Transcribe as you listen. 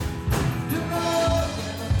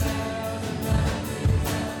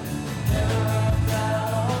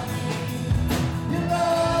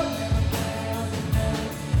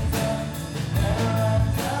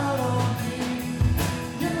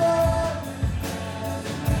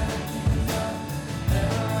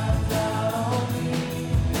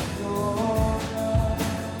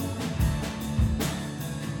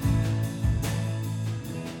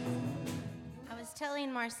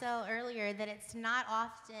Marcel earlier that it's not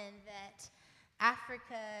often that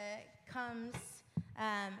Africa comes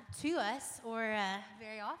to us, or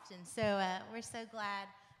very often. So we're so glad,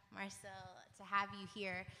 Marcel, to have you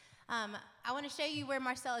here. I want to show you where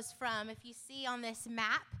Marcel is from. If you see on this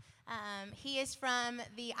map, he is from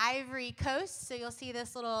the Ivory Coast. So you'll see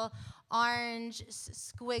this little orange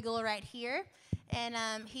squiggle right here. And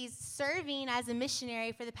he's serving as a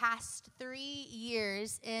missionary for the past 3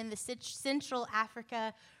 years in the Central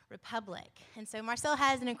Africa Republic. And so Marcel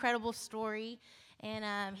has an incredible story,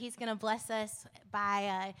 and he's going to bless us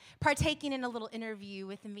by partaking in a little interview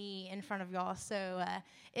with me in front of y'all. So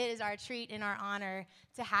it is our treat and our honor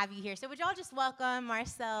to have you here. So would y'all just welcome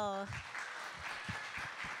Marcel?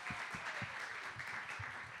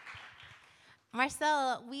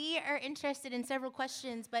 Marcel, we are interested in several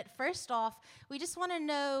questions, but first off, we just want to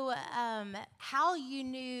know how you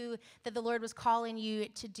knew that the Lord was calling you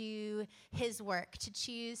to do his work, to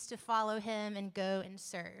choose to follow him and go and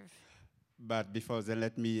serve. But before that,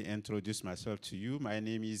 let me introduce myself to you. My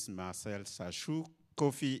name is Marcel Sachou.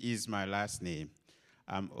 Kofi is my last name.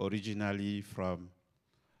 I'm originally from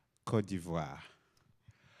Côte d'Ivoire.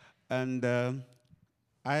 And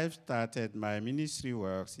I've started my ministry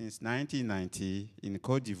work since 1990 in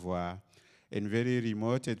Côte d'Ivoire in very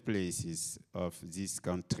remote places of this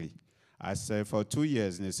country. I served for 2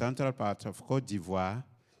 years in the central part of Côte d'Ivoire,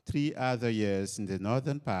 3 other years in the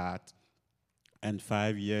northern part, and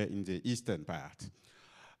 5 years in the eastern part.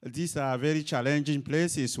 These are very challenging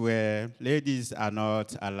places where ladies are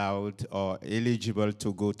not allowed or eligible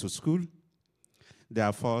to go to school. They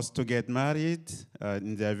are forced to get married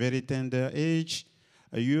in their very tender age.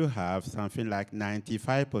 You have something like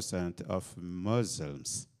 95% of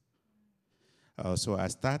Muslims. So I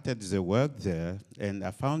started the work there, and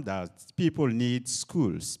I found out people need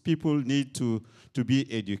schools. People need to be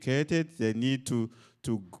educated. They need to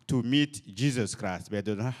meet Jesus Christ, but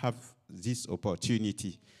they don't have this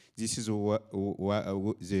opportunity. This is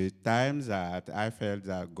the times that I felt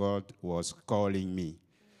that God was calling me.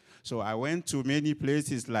 So I went to many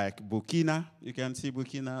places like Burkina. You can see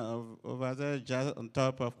Burkina over there, just on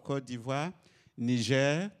top of Côte d'Ivoire,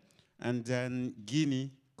 Niger, and then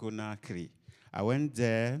Guinea, Conakry. I went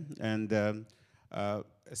there, and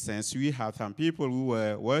since we have some people who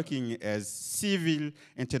were working as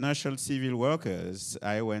international civil workers,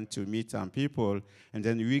 I went to meet some people, and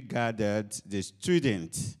then we gathered the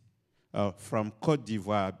students from Côte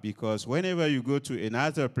d'Ivoire, because whenever you go to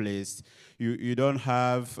another place, you don't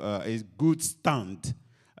have a good stand.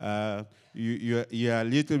 You are a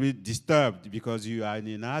little bit disturbed because you are in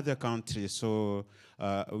another country. So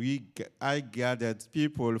I gathered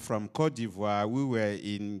people from Côte d'Ivoire. We were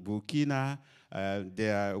in Burkina.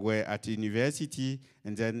 They were at university,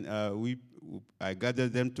 and then I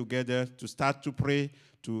gathered them together to start to pray,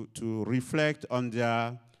 to reflect on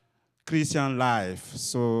their Christian life.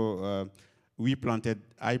 So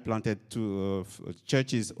I planted 2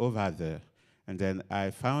 churches over there. And then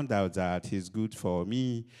I found out that it's good for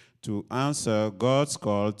me to answer God's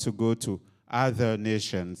call to go to other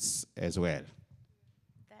nations as well.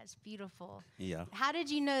 That's beautiful. Yeah. How did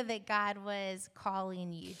you know that God was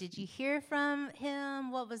calling you? Did you hear from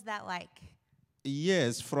him? What was that like?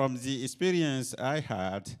 Yes, from the experience I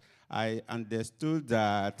had, I understood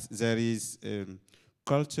that there is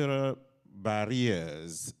cultural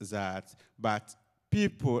barriers but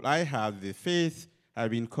people, I have the faith,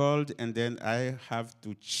 I've been called, and then I have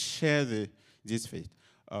to share this faith.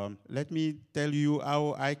 Let me tell you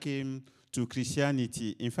how I came to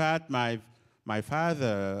Christianity. In fact, my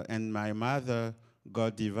father and my mother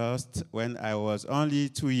got divorced when I was only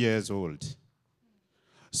 2 years old.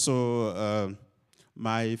 So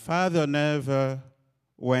my father never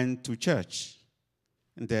went to church.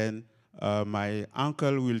 And then my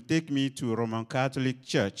uncle will take me to Roman Catholic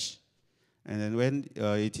Church. And then when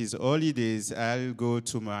it is holidays, I'll go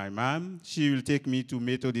to my mom. She will take me to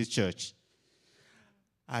Methodist Church.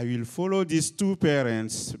 I will follow these 2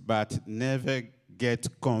 parents, but never get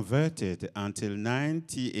converted until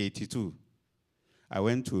 1982. I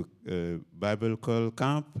went to a Bible call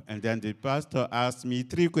camp, and then the pastor asked me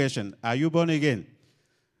 3 questions. Are you born again?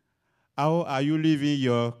 How are you living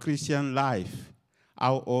your Christian life?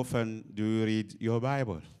 How often do you read your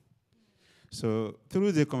Bible? So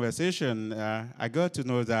through the conversation, I got to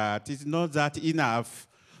know that it's not that enough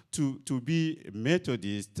to be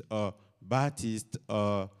Methodist or Baptist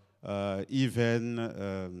or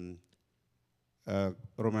even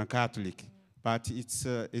Roman Catholic. But it's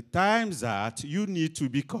at times that you need to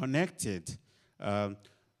be connected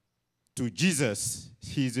to Jesus.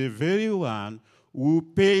 He's the very one who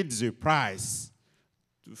paid the price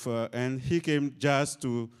and he came just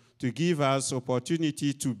to give us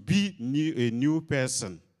opportunity to be a new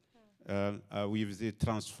person with the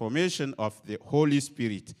transformation of the Holy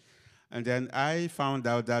Spirit. And then I found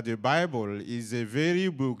out that the Bible is a very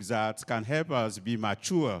book that can help us be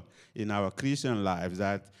mature in our Christian lives,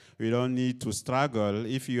 that we don't need to struggle.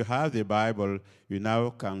 If you have the Bible, you now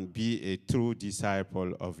can be a true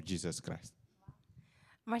disciple of Jesus Christ.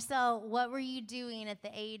 Marcel, what were you doing at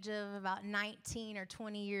the age of about 19 or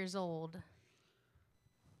 20 years old?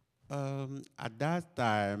 At that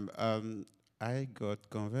time, I got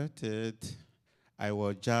converted. I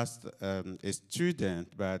was just a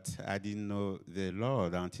student, but I didn't know the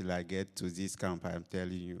Lord until I get to this camp I'm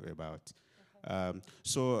telling you about.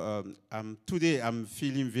 Today I'm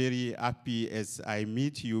feeling very happy as I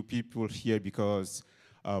meet you people here, because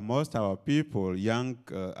most of our people, young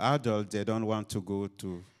adults, they don't want to go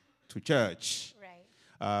to church.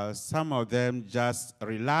 Right. Some of them just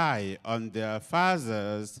rely on their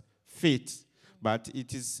father's faith, but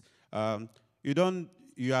it is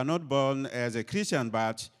you are not born as a Christian,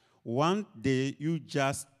 but one day you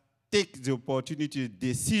just take the opportunity,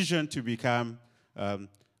 decision to become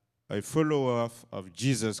a follower of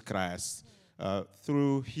Jesus Christ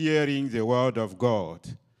through hearing the word of God.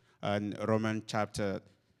 And Romans chapter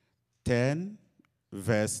 10,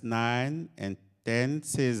 verse 9 and 10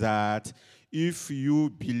 says that if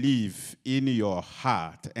you believe in your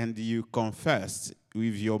heart and you confess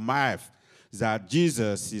with your mouth that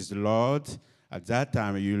Jesus is Lord, at that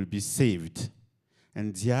time you will be saved.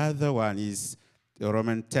 And the other one is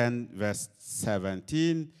Romans 10, verse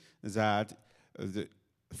 17, that the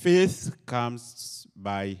faith comes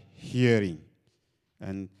by hearing.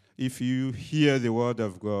 And if you hear the word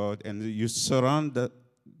of God and you surrender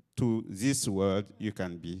to this word, you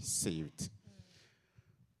can be saved.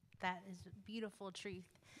 That is beautiful truth.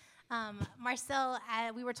 Marcel,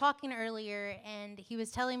 we were talking earlier, and he was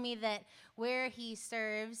telling me that where he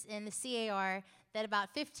serves in the CAR, that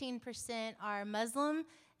about 15% are Muslim,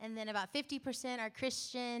 and then about 50% are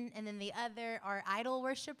Christian, and then the other are idol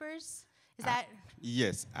worshipers. Is that?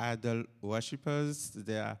 Yes, idol worshipers.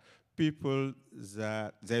 They are people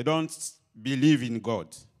that they don't believe in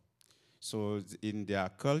God. So in their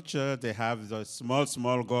culture, they have the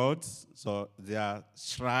small gods, so they are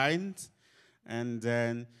shrines, and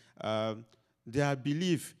then their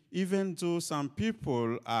belief, even though some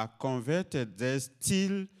people are converted, they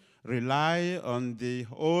still rely on the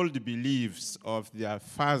old beliefs of their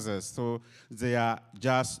fathers. So they are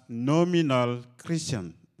just nominal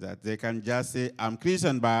Christian, that they can just say, I'm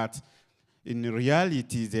Christian, but in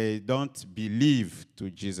reality, they don't believe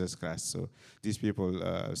to Jesus Christ. So these people,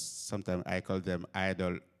 sometimes I call them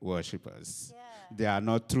idol worshippers. Yeah. They are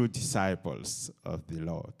not true disciples of the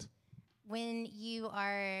Lord. When you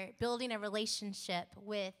are building a relationship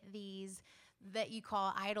with these that you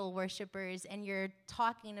call idol worshipers, and you're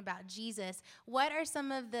talking about Jesus, what are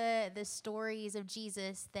some of the stories of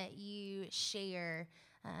Jesus that you share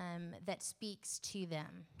that speaks to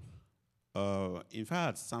them? In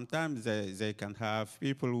fact, sometimes they can have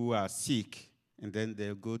people who are sick, and then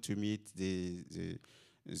they'll go to meet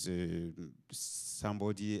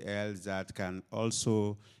somebody else that can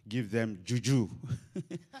also give them juju,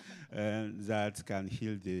 and that can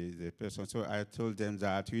heal the person. So I told them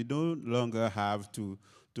that we no longer have to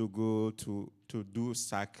go to do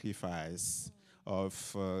sacrifice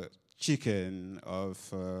of chicken,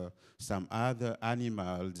 of some other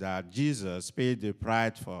animal, that Jesus paid the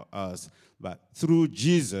price for us. But through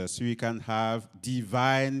Jesus, we can have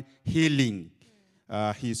divine healing.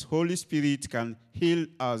 His Holy Spirit can heal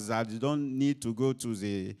us, that you don't need to go to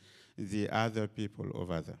the other people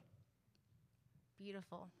over there.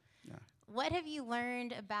 Beautiful. Yeah. What have you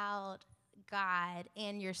learned about God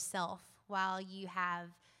and yourself while you have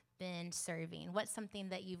been serving? What's something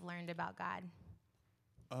that you've learned about God?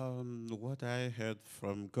 What I heard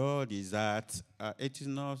from God is that it is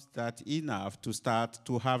not that enough to start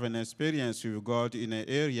to have an experience with God in an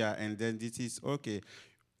area, and then this is okay.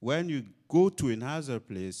 When you go to another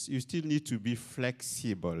place, you still need to be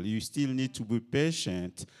flexible. You still need to be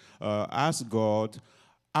patient. Ask God,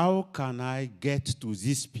 how can I get to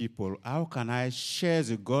these people? How can I share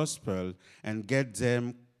the gospel and get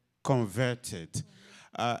them converted?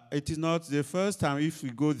 It is not the first time if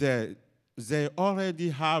we go there. They already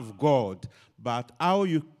have God, but how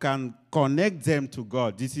you can connect them to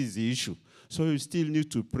God, this is the issue. So you still need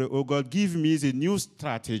to pray, oh God, give me the new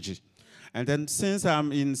strategy. And then since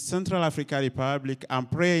I'm in Central African Republic, I'm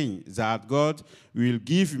praying that God will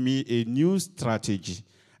give me a new strategy.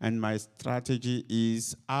 And my strategy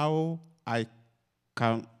is how I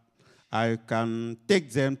can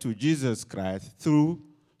take them to Jesus Christ through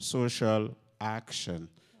social action,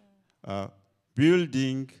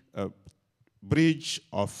 building a bridge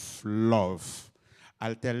of love.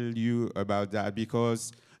 I'll tell you about that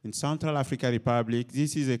because in Central African Republic,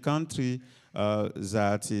 this is a country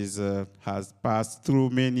that has passed through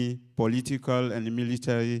many political and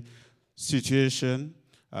military situations.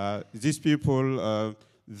 These people,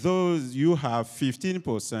 those you have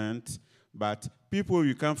 15%, but people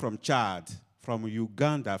you come from Chad, from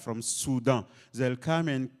Uganda, from Sudan, they'll come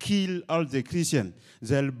and kill all the Christians.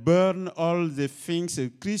 They'll burn all the things the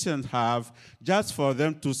Christians have just for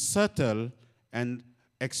them to settle and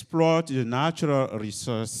exploit the natural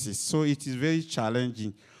resources. So it is very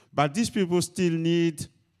challenging. But these people still need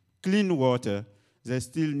clean water. They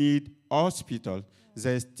still need hospitals.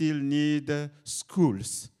 They still need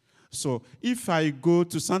schools. So if I go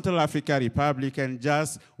to Central African Republic and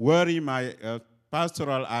just worry my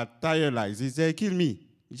pastoral attire like this, they kill me.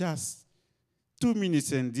 Just 2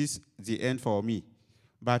 minutes and this is the end for me.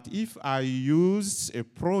 But if I use a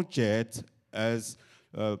project as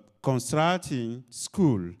constructing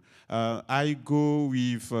school, I go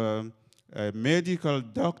with a medical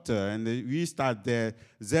doctor and we start there,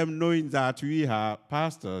 them knowing that we are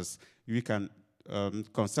pastors, we can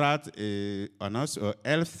construct a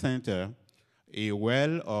health center, a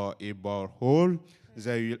well or a borehole.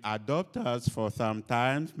 They will adopt us for some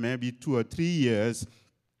time, maybe 2 or 3 years,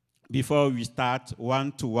 before we start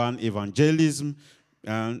one-to-one evangelism.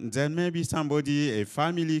 And then maybe somebody, a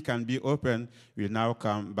family can be open, will now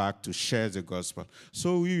come back to share the gospel.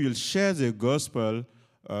 So we will share the gospel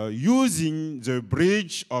using the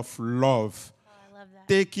bridge of love, I love that.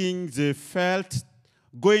 taking the felt,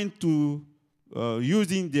 going to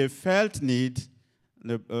using the felt need,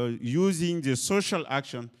 using the social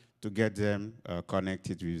action to get them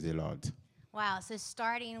connected with the Lord. Wow, so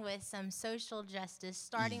starting with some social justice,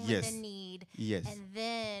 starting Yes. with a need, Yes. and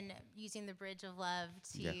then using the bridge of love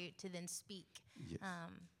Yeah. to then speak. Yes.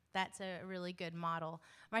 That's a really good model.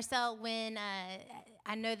 Marcel, when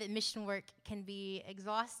I know that mission work can be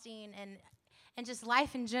exhausting and just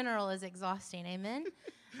life in general is exhausting, amen?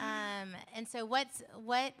 And so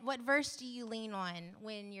what verse do you lean on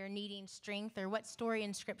when you're needing strength, or what story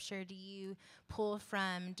in Scripture do you pull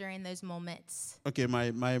from during those moments? Okay,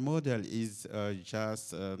 my model is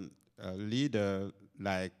just a leader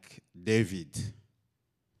like David.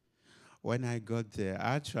 When I got there,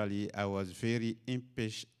 actually, I was very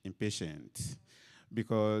impatient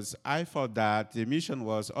because I thought that the mission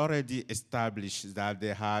was already established, that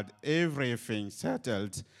they had everything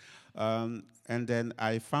settled. And then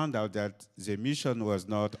I found out that the mission was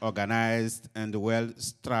not organized and well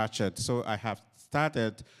structured. So I have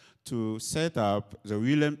started to set up the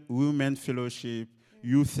women fellowship,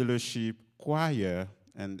 youth fellowship, choir,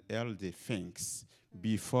 and all the things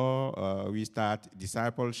before we start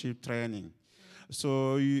discipleship training.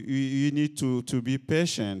 So you need to be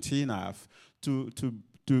patient enough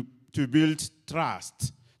to build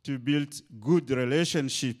trust, to build good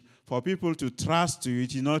relationship. For people to trust you,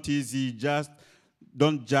 it is not easy.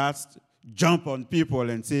 Don't just jump on people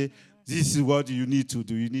and say, this is what you need to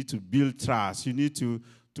do. You need to build trust. You need to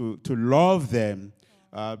love them.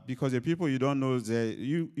 Because the people you don't know,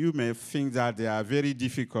 you may think that they are very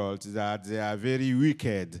difficult, that they are very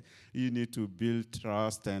wicked. You need to build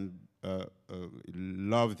trust and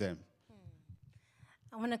love them.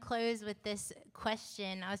 I want to close with this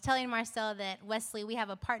question. I was telling Marcel that, Wesley, we have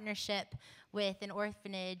a partnership with an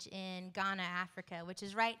orphanage in Ghana, Africa, which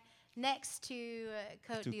is right next to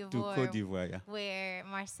Côte d'Ivoire, Yeah. where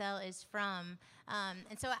Marcel is from.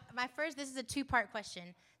 And so this is a two-part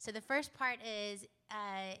question. So the first part is,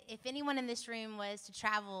 if anyone in this room was to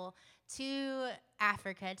travel to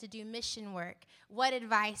Africa to do mission work, what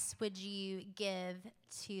advice would you give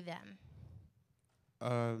to them?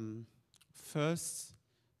 First,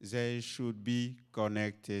 they should be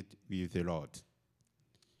connected with the Lord.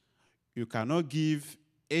 You cannot give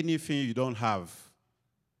anything you don't have.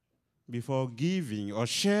 Before giving or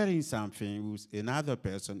sharing something with another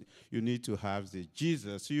person, you need to have the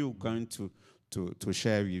Jesus you're going to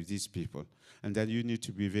share with these people. And then you need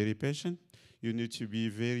to be very patient. You need to be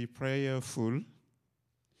very prayerful.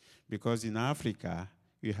 Because in Africa,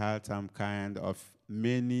 we had some kind of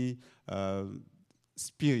many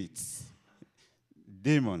spirits,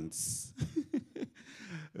 demons,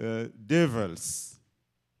 devils.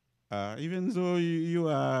 Even though you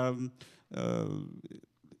are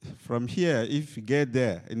from here, if you get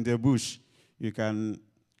there in the bush, you can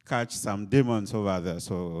catch some demons over there.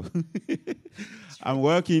 So I'm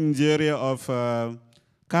working in the area of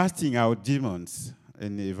casting out demons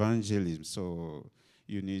in evangelism. So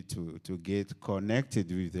you need to get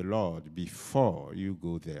connected with the Lord before you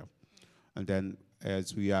go there. And then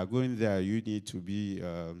as we are going there, you need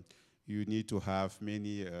to have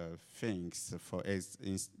many things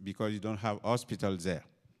because you don't have hospitals there.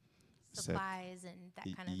 Supplies and that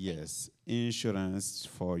kind of thing. Yes, insurance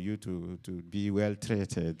for you to be well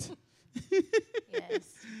treated. Yes,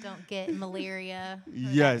 don't get malaria.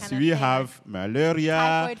 Yes, we have malaria,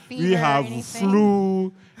 typhoid fever, we have anything.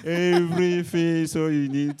 flu, everything. So you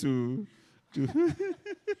need to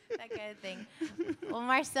That kind of thing. Well,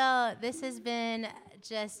 Marcel, this has been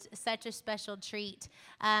just such a special treat.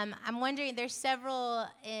 I'm wondering, there's several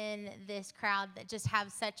in this crowd that just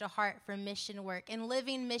have such a heart for mission work and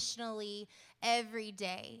living missionally every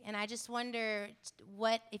day. And I just wonder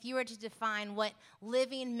if you were to define what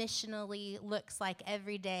living missionally looks like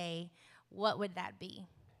every day, what would that be?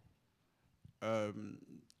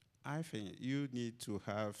 I think you need to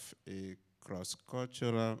have a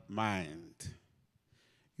cross-cultural mind.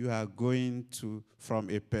 You are going from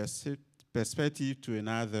a perspective to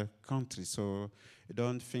another country. So you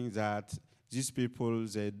don't think that these people,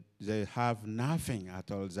 they have nothing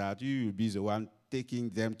at all, that you will be the one taking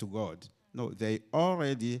them to God. No, they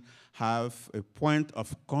already have a point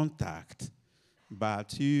of contact,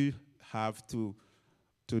 but you have to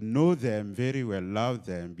know them very well, love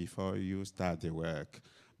them before you start the work.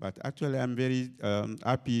 But actually, I'm very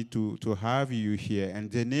happy to have you here. And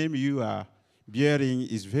the name you are bearing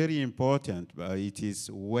is very important. It is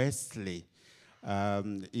Wesley.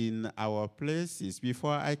 In our places,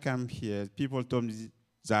 before I come here, people told me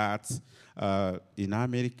that in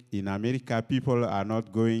America, people are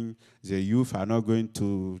not going, the youth are not going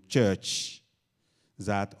to church,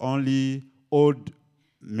 that only old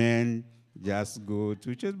men just go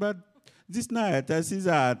to church. But this night, I see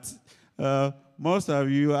that most of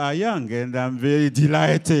you are young, and I'm very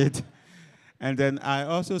delighted. And then I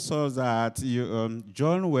also saw that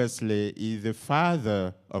John Wesley is the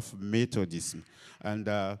father of Methodism. And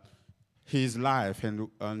his life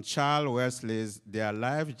and Charles Wesley's, their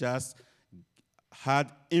life just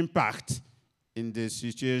had impact in the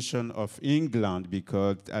situation of England,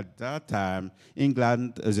 because at that time,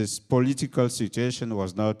 England, the political situation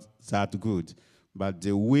was not that good. But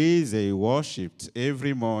the way they worshipped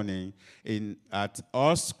every morning at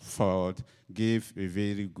Oxford gave a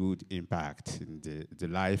very good impact in the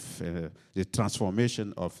life, the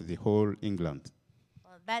transformation of the whole England.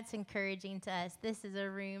 Well, that's encouraging to us. This is a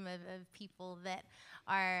room of people that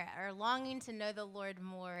are longing to know the Lord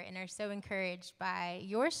more and are so encouraged by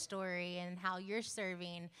your story and how you're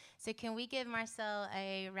serving. So can we give Marcel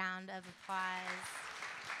a round of applause?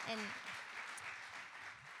 And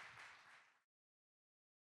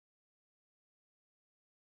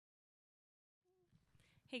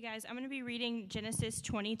hey guys, I'm going to be reading Genesis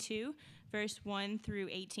 22, verse 1 through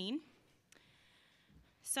 18.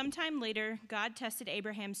 Sometime later, God tested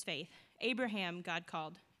Abraham's faith. Abraham, God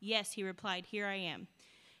called. Yes, he replied, here I am.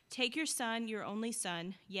 Take your son, your only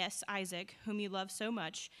son, yes, Isaac, whom you love so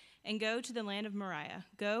much, and go to the land of Moriah.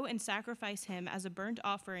 Go and sacrifice him as a burnt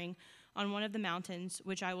offering on one of the mountains,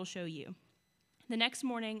 which I will show you. The next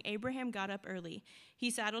morning, Abraham got up early. He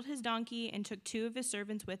saddled his donkey and took 2 of his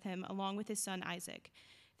servants with him, along with his son Isaac.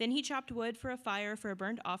 Then he chopped wood for a fire for a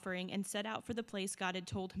burnt offering and set out for the place God had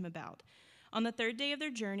told him about. On the 3rd day of their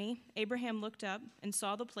journey, Abraham looked up and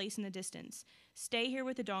saw the place in the distance. Stay here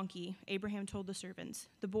with the donkey, Abraham told the servants.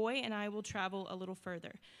 The boy and I will travel a little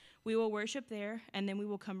further. We will worship there, and then we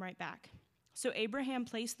will come right back. So Abraham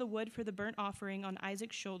placed the wood for the burnt offering on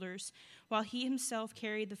Isaac's shoulders, while he himself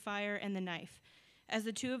carried the fire and the knife. As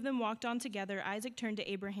the 2 of them walked on together, Isaac turned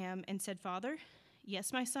to Abraham and said, Father?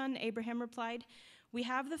 Yes, my son, Abraham replied. We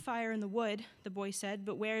have the fire and the wood, the boy said,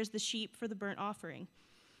 but where is the sheep for the burnt offering?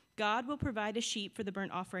 God will provide a sheep for the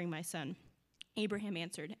burnt offering, my son, Abraham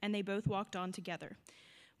answered, and they both walked on together.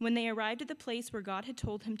 When they arrived at the place where God had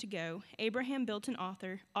told him to go, Abraham built an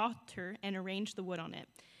altar and arranged the wood on it.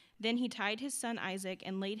 Then he tied his son Isaac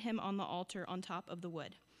and laid him on the altar on top of the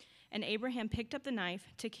wood. And Abraham picked up the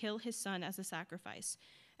knife to kill his son as a sacrifice.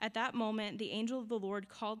 At that moment, the angel of the Lord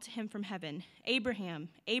called to him from heaven, Abraham,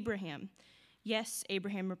 Abraham. Yes,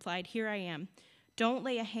 Abraham replied, here I am. Don't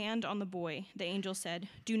lay a hand on the boy, the angel said.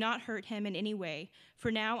 Do not hurt him in any way,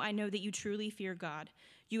 for now I know that you truly fear God.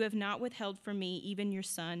 You have not withheld from me even your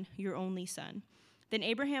son, your only son. Then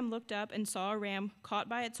Abraham looked up and saw a ram caught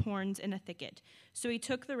by its horns in a thicket. So he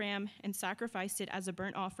took the ram and sacrificed it as a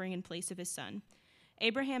burnt offering in place of his son.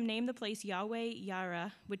 Abraham named the place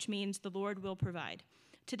Yahweh-Yireh, which means the Lord will provide.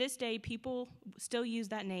 To this day, people still use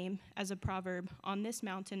that name as a proverb. On this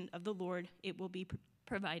mountain of the Lord, it will be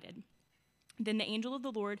provided. Then the angel of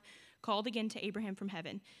the Lord called again to Abraham from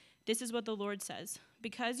heaven. This is what the Lord says: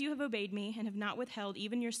 Because you have obeyed me and have not withheld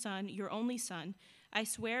even your son, your only son, I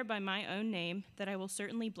swear by my own name that I will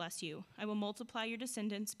certainly bless you. I will multiply your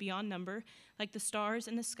descendants beyond number, like the stars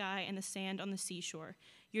in the sky and the sand on the seashore.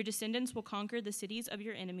 Your descendants will conquer the cities of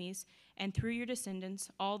your enemies, and through your descendants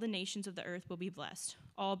all the nations of the earth will be blessed,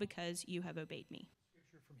 all because you have obeyed me.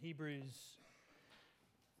 Scripture from Hebrews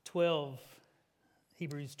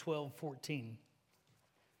 12:14.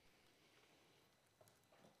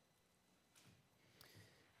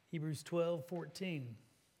 Hebrews 12:14.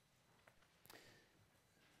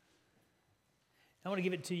 I want to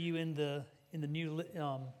give it to you in the New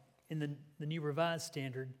Revised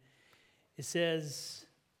Standard. It says,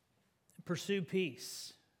 "Pursue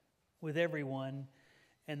peace with everyone,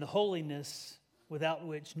 and the holiness without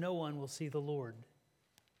which no one will see the Lord."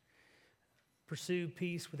 Pursue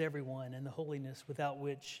peace with everyone, and the holiness without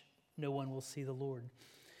which no one will see the Lord.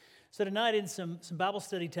 So tonight, in some Bible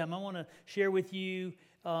study time, I want to share with you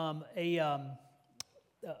a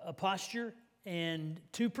posture and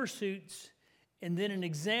two pursuits, and then an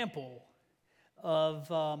example of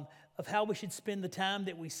how we should spend the time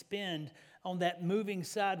that we spend on that moving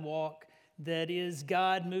sidewalk that is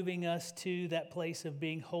God moving us to that place of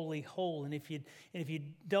being wholly whole. And if you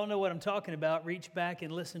don't know what I'm talking about, reach back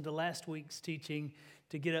and listen to last week's teaching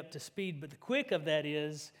to get up to speed. But the quick of that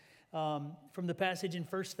is from the passage in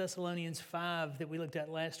 1 Thessalonians 5 that we looked at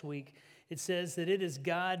last week. It says that it is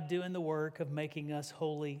God doing the work of making us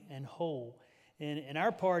holy and whole. And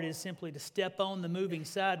our part is simply to step on the moving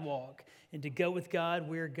sidewalk and to go with God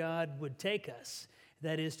where God would take us.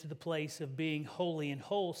 That is to the place of being holy and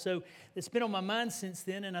whole. So it's been on my mind since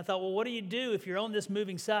then, and I thought, well, what do you do if you're on this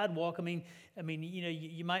moving sidewalk? I mean,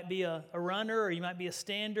 you might be a runner, or you might be a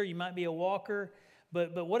stander, you might be a walker,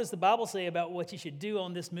 but what does the Bible say about what you should do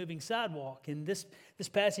on this moving sidewalk? And this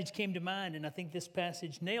passage came to mind, and I think this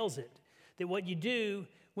passage nails it. That what you do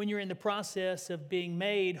when you're in the process of being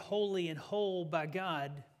made holy and whole by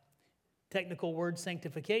God, technical word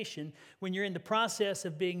sanctification, when you're in the process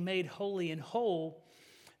of being made holy and whole,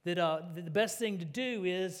 that the best thing to do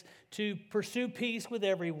is to pursue peace with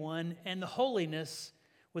everyone and the holiness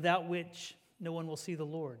without which no one will see the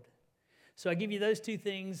Lord. So I give you those two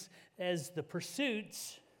things as the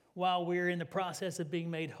pursuits while we're in the process of being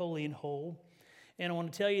made holy and whole. And I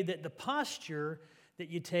want to tell you that the posture that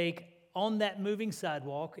you take on that moving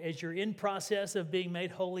sidewalk as you're in process of being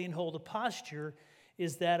made holy and whole, the posture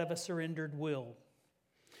is that of a surrendered will.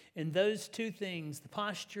 And those two things, the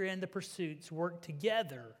posture and the pursuits, work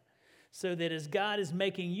together so that as God is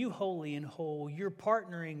making you holy and whole, you're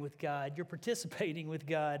partnering with God, you're participating with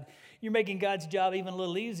God, you're making God's job even a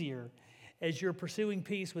little easier as you're pursuing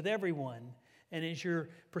peace with everyone and as you're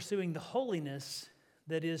pursuing the holiness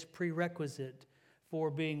that is prerequisite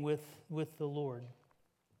for being with the Lord.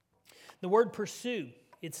 The word pursue,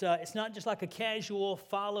 it's not just like a casual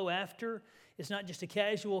follow after. It's not just a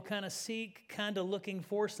casual kind of seek, kind of looking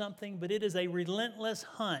for something, but it is a relentless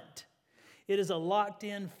hunt. It is a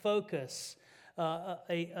locked-in focus,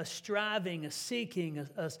 a striving, a seeking,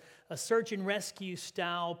 a search and rescue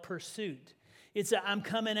style pursuit. It's a I'm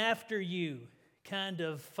coming after you kind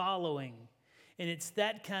of following. And it's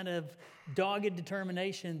that kind of dogged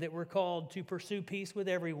determination that we're called to pursue peace with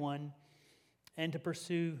everyone and to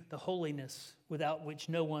pursue the holiness without which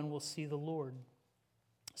no one will see the Lord.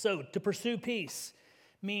 So, to pursue peace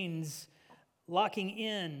means locking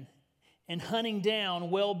in and hunting down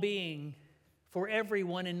well-being for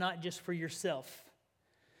everyone and not just for yourself.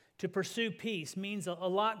 To pursue peace means a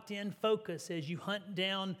locked-in focus as you hunt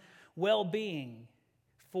down well-being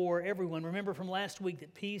for everyone. Remember from last week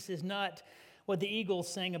that peace is not what the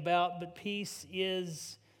Eagles sang about, but peace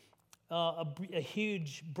is a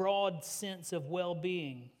huge, broad sense of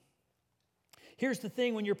well-being. Here's the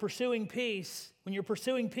thing, when you're pursuing peace,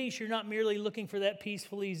 you're not merely looking for that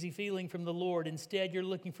peaceful, easy feeling from the Lord. Instead, you're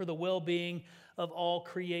looking for the well-being of all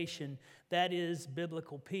creation. That is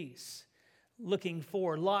biblical peace. Looking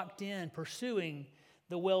for, locked in, pursuing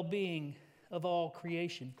the well-being of all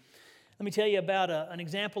creation. Let me tell you about an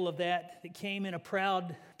example of that came in a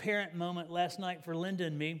proud parent moment last night for Linda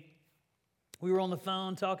and me. We were on the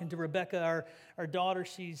phone talking to Rebecca, our daughter.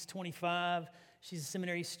 She's 25. She's a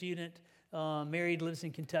seminary student. Married, lives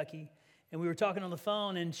in Kentucky, and we were talking on the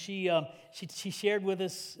phone, and she shared with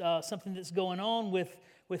us something that's going on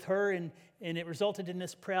with her, and it resulted in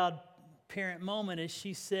this proud parent moment as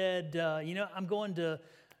she said, I'm going to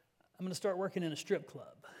start working in a strip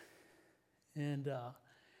club, and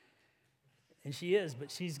she is, but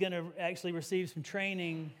she's going to actually receive some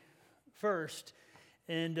training first,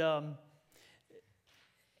 and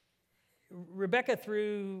Rebecca,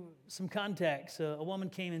 through some contacts, a woman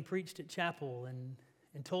came and preached at chapel and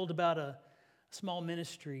told about a small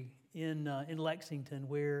ministry in Lexington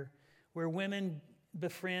where women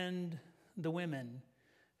befriend the women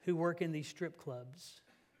who work in these strip clubs.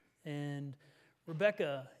 And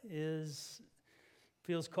Rebecca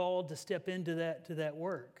feels called to step into that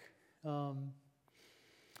work.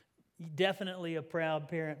 Definitely a proud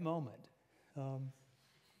parent moment.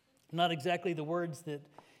 Not exactly the words that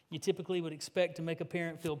you typically would expect to make a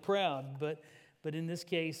parent feel proud, but in this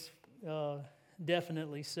case,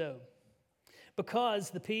 definitely so. Because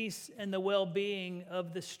the peace and the well-being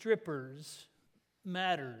of the strippers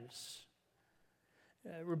matters.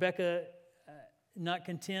 Rebecca, not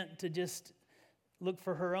content to just look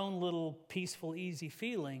for her own little peaceful, easy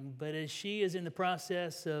feeling, but as she is in the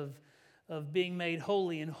process of being made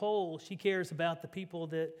holy and whole, she cares about the people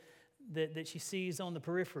that she sees on the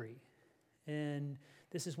periphery. And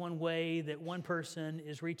this is one way that one person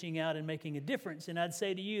is reaching out and making a difference. And I'd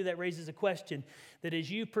say to you, that raises a question, that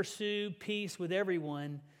as you pursue peace with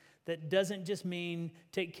everyone, that doesn't just mean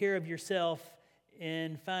take care of yourself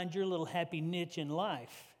and find your little happy niche in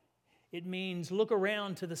life. It means look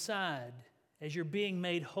around to the side. As you're being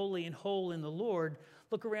made holy and whole in the Lord,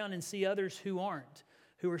 look around and see others who aren't,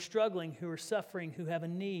 who are struggling, who are suffering, who have a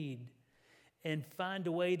need, and find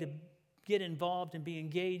a way to get involved and be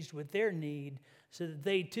engaged with their need so that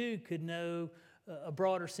they too could know a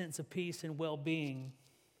broader sense of peace and well-being.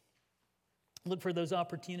 Look for those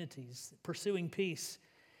opportunities. Pursuing peace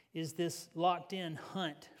is this locked-in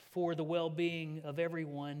hunt for the well-being of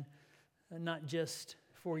everyone, not just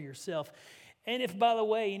for yourself. And if, by the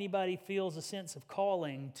way, anybody feels a sense of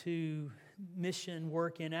calling to mission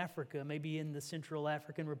work in Africa, maybe in the Central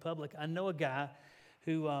African Republic, I know a guy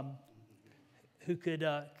who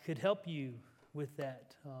could help you with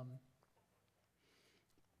that.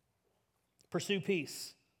 Pursue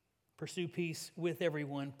peace. Pursue peace with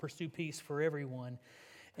everyone. Pursue peace for everyone.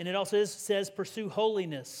 And it also says pursue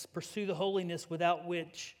holiness. Pursue the holiness without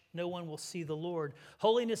which no one will see the Lord.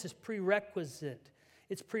 Holiness is prerequisite.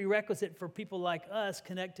 It's prerequisite for people like us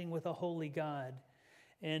connecting with a holy God.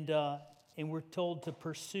 And we're told to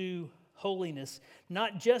pursue holiness.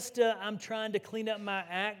 Not just I'm trying to clean up my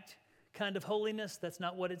act kind of holiness. That's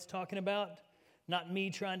not what it's talking about. Not me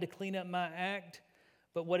trying to clean up my act.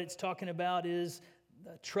 But what it's talking about is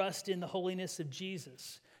trust in the holiness of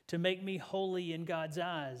Jesus to make me holy in God's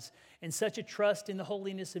eyes. And such a trust in the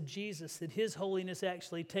holiness of Jesus that His holiness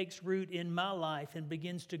actually takes root in my life and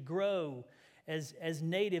begins to grow as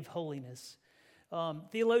native holiness.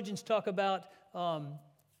 Theologians talk about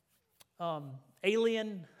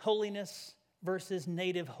alien holiness versus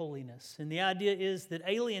native holiness. And the idea is that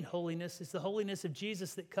alien holiness is the holiness of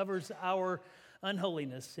Jesus that covers our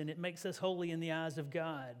unholiness, and it makes us holy in the eyes of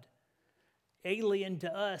God. Alien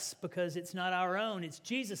to us because it's not our own, it's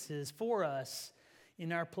Jesus's for us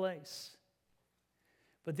in our place.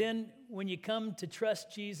 But then when you come to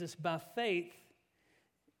trust Jesus by faith,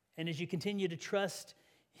 and as you continue to trust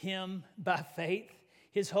Him by faith,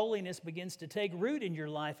 His holiness begins to take root in your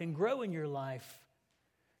life and grow in your life,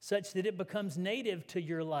 such that it becomes native to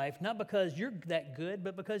your life, not because you're that good,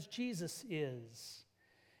 but because Jesus is.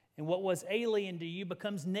 And what was alien to you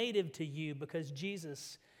becomes native to you because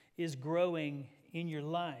Jesus is growing in your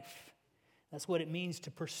life. That's what it means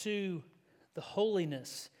to pursue the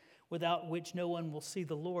holiness without which no one will see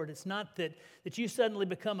the Lord. It's not that you suddenly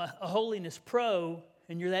become a holiness pro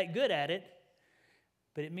and you're that good at it,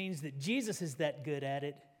 but it means that Jesus is that good at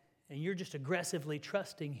it and you're just aggressively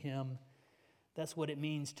trusting Him. That's what it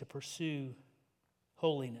means to pursue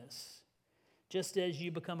holiness. Just as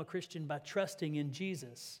you become a Christian by trusting in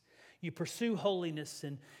Jesus, you pursue holiness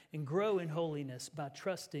and grow in holiness by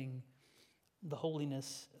trusting the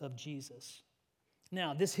holiness of Jesus.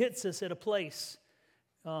 Now, this hits us at a place,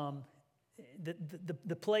 the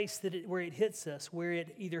place where it hits us, where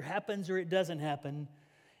it either happens or it doesn't happen,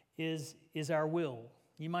 is our will.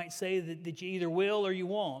 You might say that you either will or you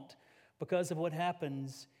won't because of what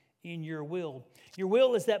happens in your will. Your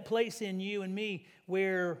will is that place in you and me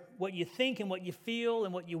where what you think and what you feel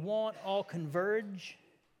and what you want all converge.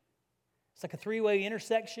 It's like a three-way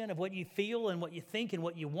intersection of what you feel and what you think and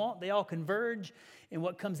what you want. They all converge, and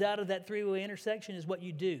what comes out of that three-way intersection is what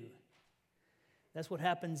you do. That's what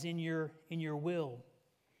happens in your will.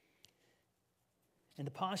 And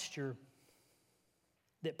the posture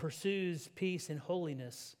that pursues peace and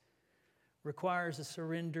holiness requires a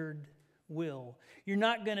surrendered will. You're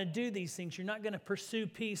not going to do these things. You're not going to pursue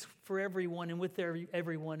peace for everyone and with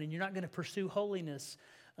everyone, and you're not going to pursue holiness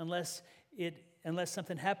unless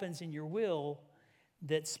something happens in your will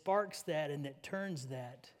that sparks that and that turns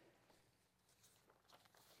that.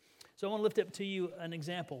 So I want to lift up to you an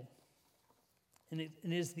example, and it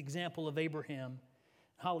is the example of Abraham.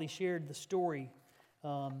 Holly shared the story,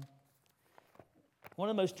 one of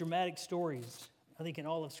the most dramatic stories, I think, in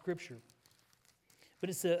all of Scripture. But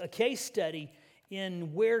it's a case study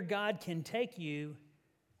in where God can take you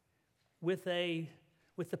with the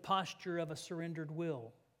posture of a surrendered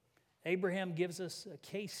will. Abraham gives us a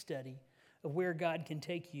case study of where God can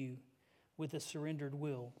take you with a surrendered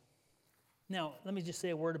will. Now, let me just say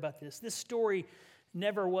a word about this. This story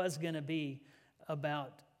never was going to be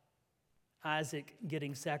about Isaac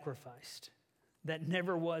getting sacrificed. That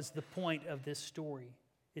never was the point of this story.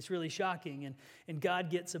 It's really shocking, and God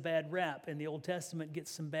gets a bad rap, and the Old Testament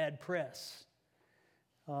gets some bad press.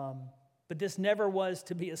 But this never was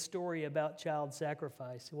to be a story about child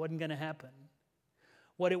sacrifice. It wasn't going to happen.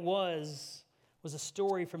 What it was a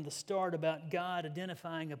story from the start about God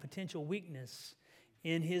identifying a potential weakness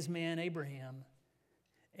in his man Abraham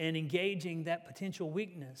and engaging that potential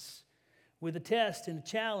weakness with a test and a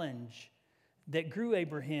challenge that grew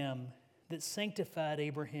Abraham, that sanctified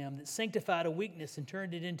Abraham, that sanctified a weakness and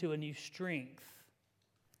turned it into a new strength.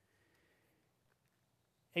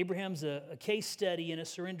 Abraham's a case study in a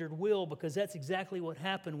surrendered will because that's exactly what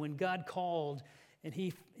happened when God called and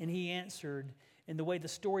he answered. And the way the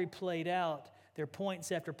story played out, there are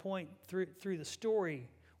points after point through the story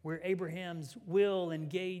where Abraham's will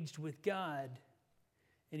engaged with God,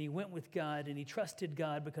 and he went with God and he trusted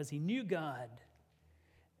God because he knew God.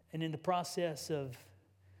 And in the process of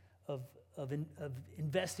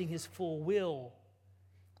investing his full will,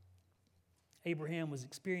 Abraham was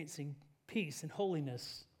experiencing peace and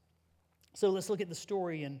holiness. So let's look at the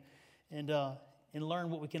story and learn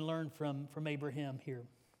what we can learn from Abraham here.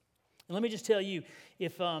 And let me just tell you,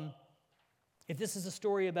 if this is a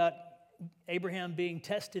story about Abraham being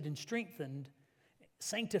tested and strengthened,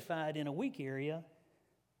 sanctified in a weak area,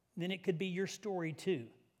 then it could be your story too.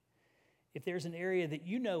 If there's an area that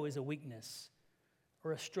you know is a weakness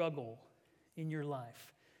or a struggle in your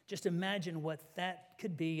life, just imagine what that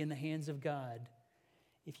could be in the hands of God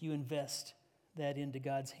if you invest that into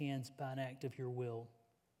God's hands by an act of your will.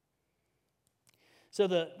 So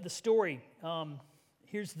the story,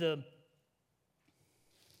 here's in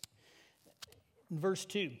verse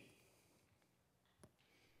 2.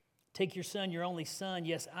 Take your son, your only son,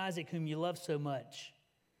 yes, Isaac, whom you love so much.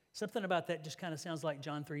 Something about that just kind of sounds like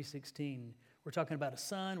John 3:16. We're talking about a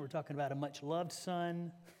son. We're talking about a much-loved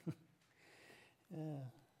son.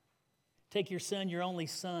 Take your son, your only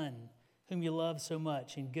son, whom you love so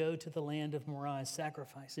much, and go to the land of Moriah.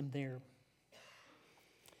 Sacrifice him there.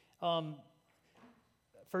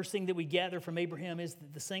 First thing that we gather from Abraham is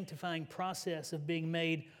that the sanctifying process of being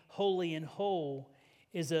made holy and whole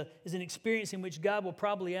is an experience in which God will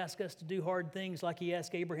probably ask us to do hard things like he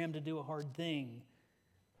asked Abraham to do a hard thing.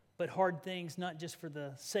 But hard things not just for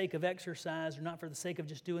the sake of exercise or not for the sake of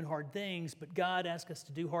just doing hard things, but God asks us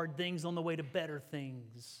to do hard things on the way to better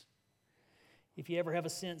things. If you ever have a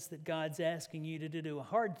sense that God's asking you to do a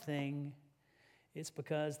hard thing, it's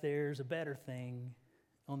because there's a better thing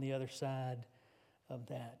on the other side of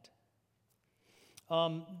that.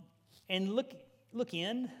 And look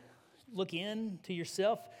in to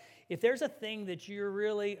yourself. If there's a thing that you're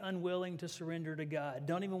really unwilling to surrender to God,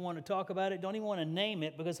 don't even want to talk about it, don't even want to name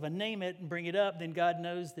it, because if I name it and bring it up, then God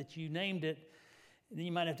knows that you named it, and then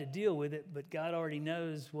you might have to deal with it, but God already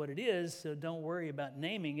knows what it is, so don't worry about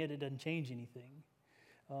naming it. It doesn't change anything.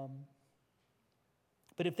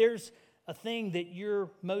 But if there's a thing that you're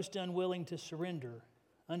most unwilling to surrender,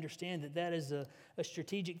 understand that is a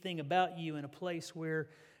strategic thing about you in a place where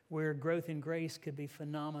growth in grace could be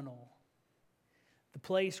phenomenal. The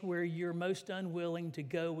place where you're most unwilling to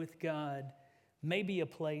go with God may be a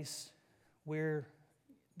place where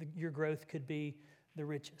your growth could be the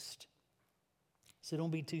richest. So don't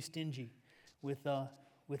be too stingy with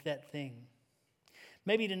that thing.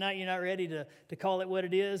 Maybe tonight you're not ready to call it what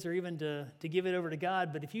it is or even to give it over to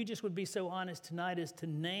God, but if you just would be so honest tonight as to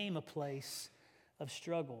name a place of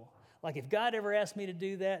struggle. Like if God ever asked me to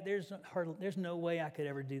do that, there's no way I could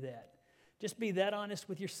ever do that. Just be that honest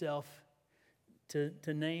with yourself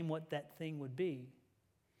to name what that thing would be.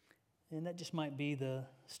 And that just might be the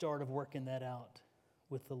start of working that out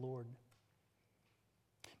with the Lord.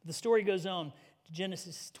 The story goes on,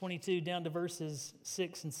 Genesis 22 down to verses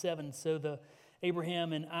 6 and 7. So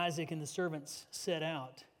Abraham and Isaac and the servants set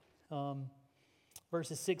out.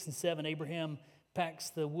 Verses 6 and 7, Abraham packs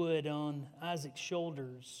the wood on Isaac's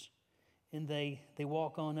shoulders, and they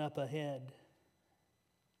walk on up ahead.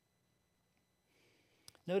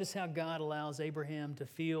 Notice how God allows Abraham to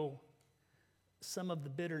feel some of the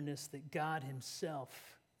bitterness that God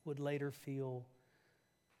himself would later feel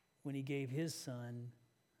when he gave his son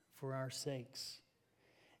for our sakes.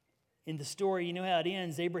 In the story, you know how it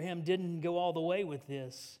ends. Abraham didn't go all the way with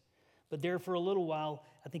this. But there for a little while,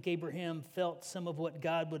 I think Abraham felt some of what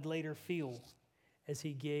God would later feel as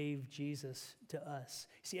he gave Jesus to us.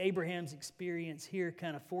 See, Abraham's experience here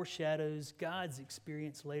kind of foreshadows God's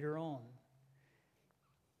experience later on.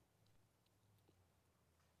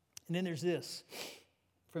 And then there's this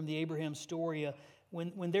from the Abraham story.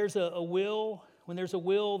 When there's a will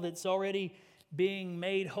that's already being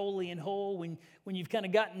made holy and whole, when you've kind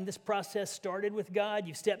of gotten this process started with God,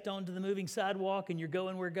 you've stepped onto the moving sidewalk and you're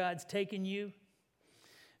going where God's taken you,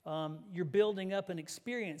 you're building up an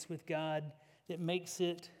experience with God that makes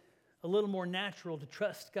it a little more natural to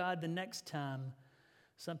trust God the next time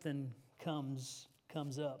something comes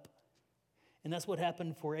up. And that's what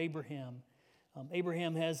happened for Abraham.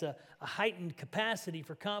 Abraham has a heightened capacity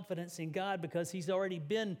for confidence in God because he's already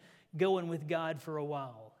been going with God for a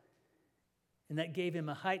while. And that gave him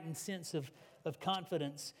a heightened sense of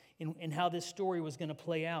confidence in how this story was going to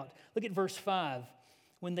play out. Look at verse 5.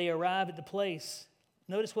 When they arrive at the place,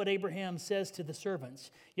 notice what Abraham says to the servants.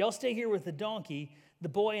 Y'all stay here with the donkey. The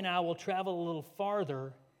boy and I will travel a little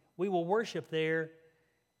farther. We will worship there,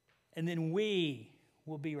 and then we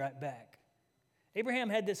will be right back. Abraham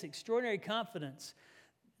had this extraordinary confidence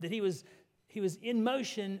that he was in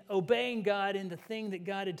motion, obeying God in the thing that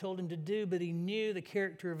God had told him to do, but he knew the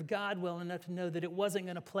character of God well enough to know that it wasn't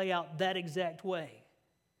going to play out that exact way.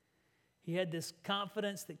 He had this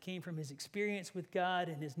confidence that came from his experience with God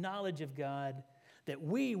and his knowledge of God that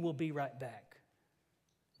we will be right back,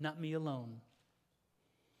 not me alone.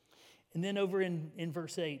 And then over in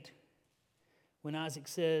verse 8, when Isaac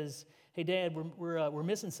says, hey, Dad, we're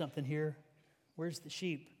missing something here. Where's the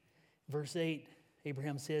sheep? Verse 8,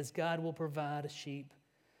 Abraham says, God will provide a sheep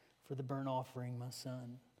for the burnt offering, my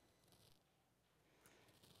son.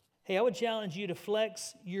 Hey, I would challenge you to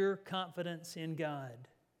flex your confidence in God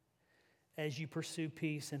as you pursue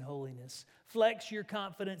peace and holiness. Flex your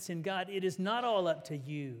confidence in God. It is not all up to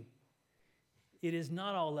you. It is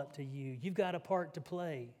not all up to you. You've got a part to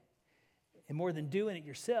play. And more than doing it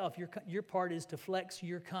yourself, your part is to flex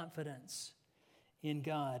your confidence in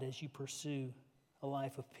God as you pursue a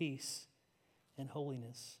life of peace and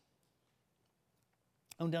holiness.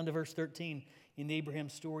 On down to verse 13 in the Abraham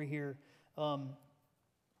story here. The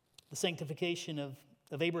sanctification of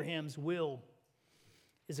Abraham's will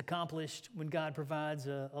is accomplished when God provides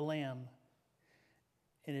a lamb.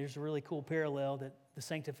 And there's a really cool parallel that the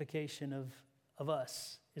sanctification of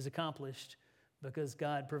us is accomplished because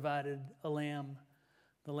God provided a lamb,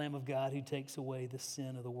 the Lamb of God who takes away the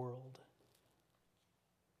sin of the world.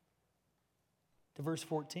 To verse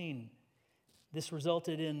 14, this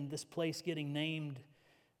resulted in this place getting named,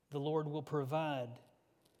 the Lord will provide.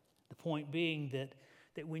 The point being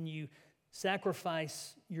that when you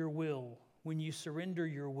sacrifice your will, when you surrender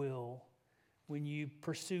your will, when you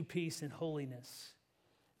pursue peace and holiness,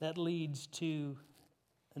 that leads to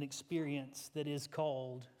an experience that is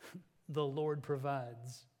called the Lord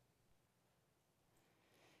provides.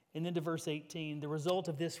 And then to verse 18, the result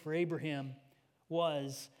of this for Abraham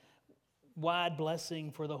was wide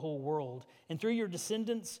blessing for the whole world. And through your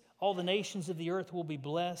descendants, all the nations of the earth will be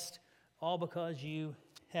blessed, all because you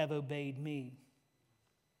have obeyed me.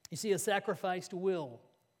 You see, a sacrificed will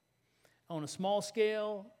on a small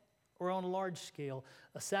scale or on a large scale,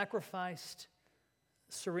 a sacrificed,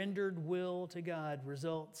 surrendered will to God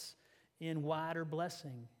results in wider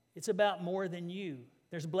blessing. It's about more than you.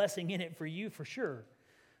 There's blessing in it for you for sure,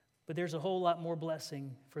 but there's a whole lot more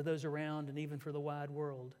blessing for those around and even for the wide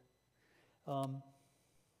world.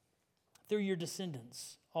 Through your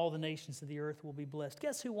descendants, all the nations of the earth will be blessed.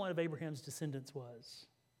 Guess who one of Abraham's descendants was?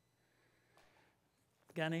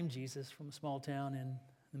 A guy named Jesus from a small town in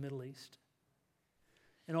the Middle East.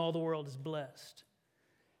 And all the world is blessed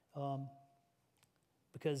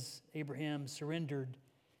because Abraham surrendered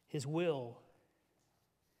his will.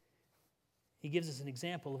 He gives us an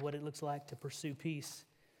example of what it looks like to pursue peace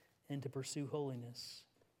and to pursue holiness.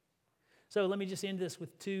 So let me just end this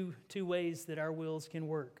with two ways that our wills can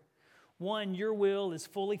work. One, your will is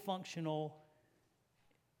fully functional,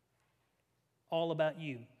 all about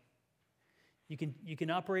you. You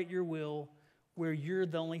can operate your will where you're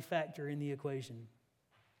the only factor in the equation.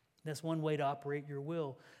 That's one way to operate your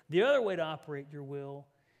will. The other way to operate your will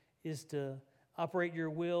is to operate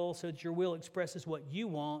your will so that your will expresses what you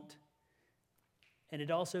want, and it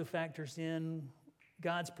also factors in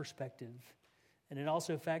God's perspective. And it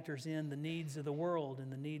also factors in the needs of the world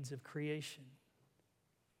and the needs of creation.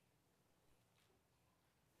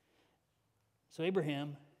 So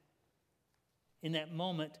Abraham, in that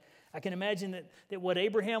moment, I can imagine that what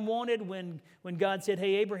Abraham wanted when God said,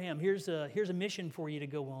 hey, Abraham, here's a mission for you to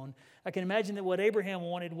go on. I can imagine that what Abraham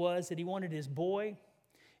wanted was that he wanted his boy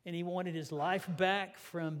and he wanted his life back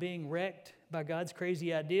from being wrecked by God's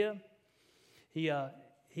crazy idea. He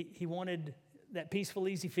wanted that peaceful,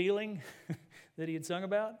 easy feeling that he had sung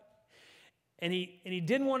about. And he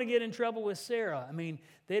didn't want to get in trouble with Sarah. I mean,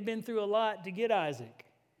 they'd been through a lot to get Isaac.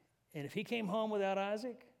 And if he came home without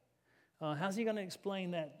Isaac, how's he going to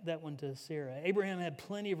explain that one to Sarah? Abraham had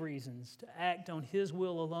plenty of reasons to act on his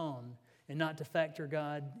will alone and not to factor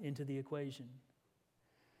God into the equation.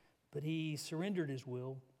 But he surrendered his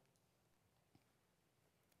will.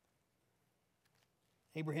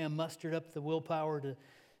 Abraham mustered up the willpower to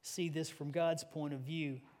see this from God's point of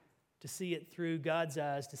view, to see it through God's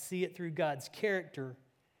eyes, to see it through God's character,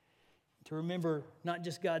 to remember not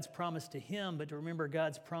just God's promise to him, but to remember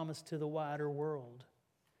God's promise to the wider world.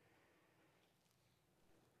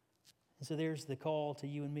 And so there's the call to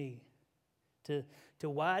you and me, to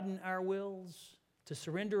widen our wills, to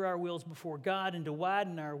surrender our wills before God, and to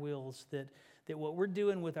widen our wills, that what we're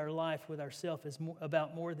doing with our life, with ourselves, is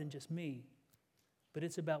about more than just me, but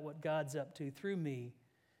it's about what God's up to through me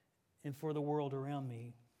and for the world around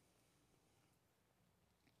me.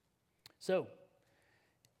 So,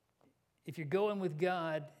 if you're going with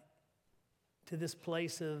God to this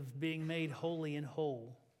place of being made holy and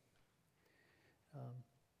whole,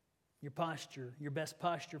 your best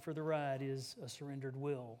posture for the ride is a surrendered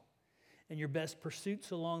will. And your best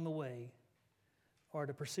pursuits along the way are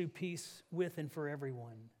to pursue peace with and for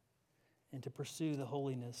everyone, and to pursue the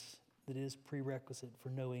holiness that is prerequisite for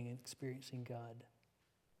knowing and experiencing God.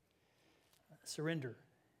 Surrender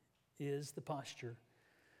is the posture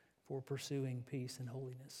for pursuing peace and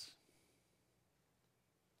holiness.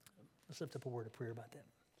 Let's lift up a word of prayer about that.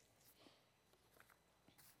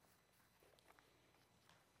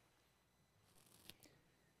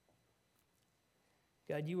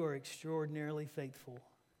 God, you are extraordinarily faithful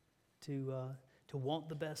to want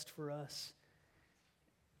the best for us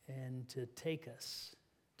and to take us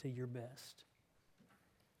to your best.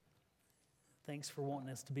 Thanks for wanting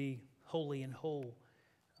us to be holy and whole.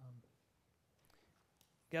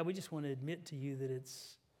 God, we just want to admit to you that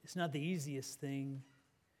it's not the easiest thing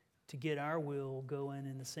to get our will going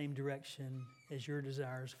in the same direction as your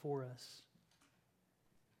desires for us.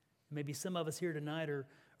 Maybe some of us here tonight are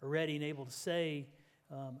ready and able to say,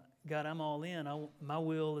 God, I'm all in. My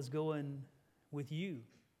will is going with you.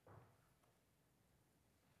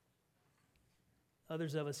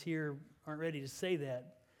 Others of us here aren't ready to say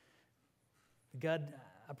that. God,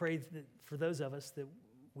 I pray that for those of us that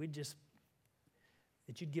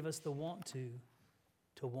you'd give us the want to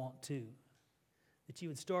want to. That you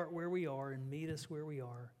would start where we are and meet us where we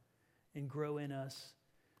are and grow in us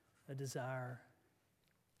a desire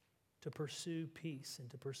to pursue peace and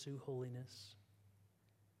to pursue holiness.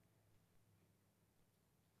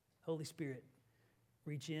 Holy Spirit,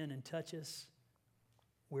 reach in and touch us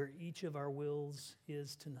where each of our wills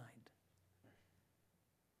is tonight.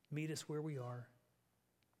 Meet us where we are.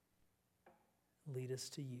 Lead us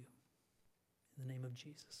to you. In the name of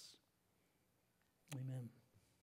Jesus. Amen.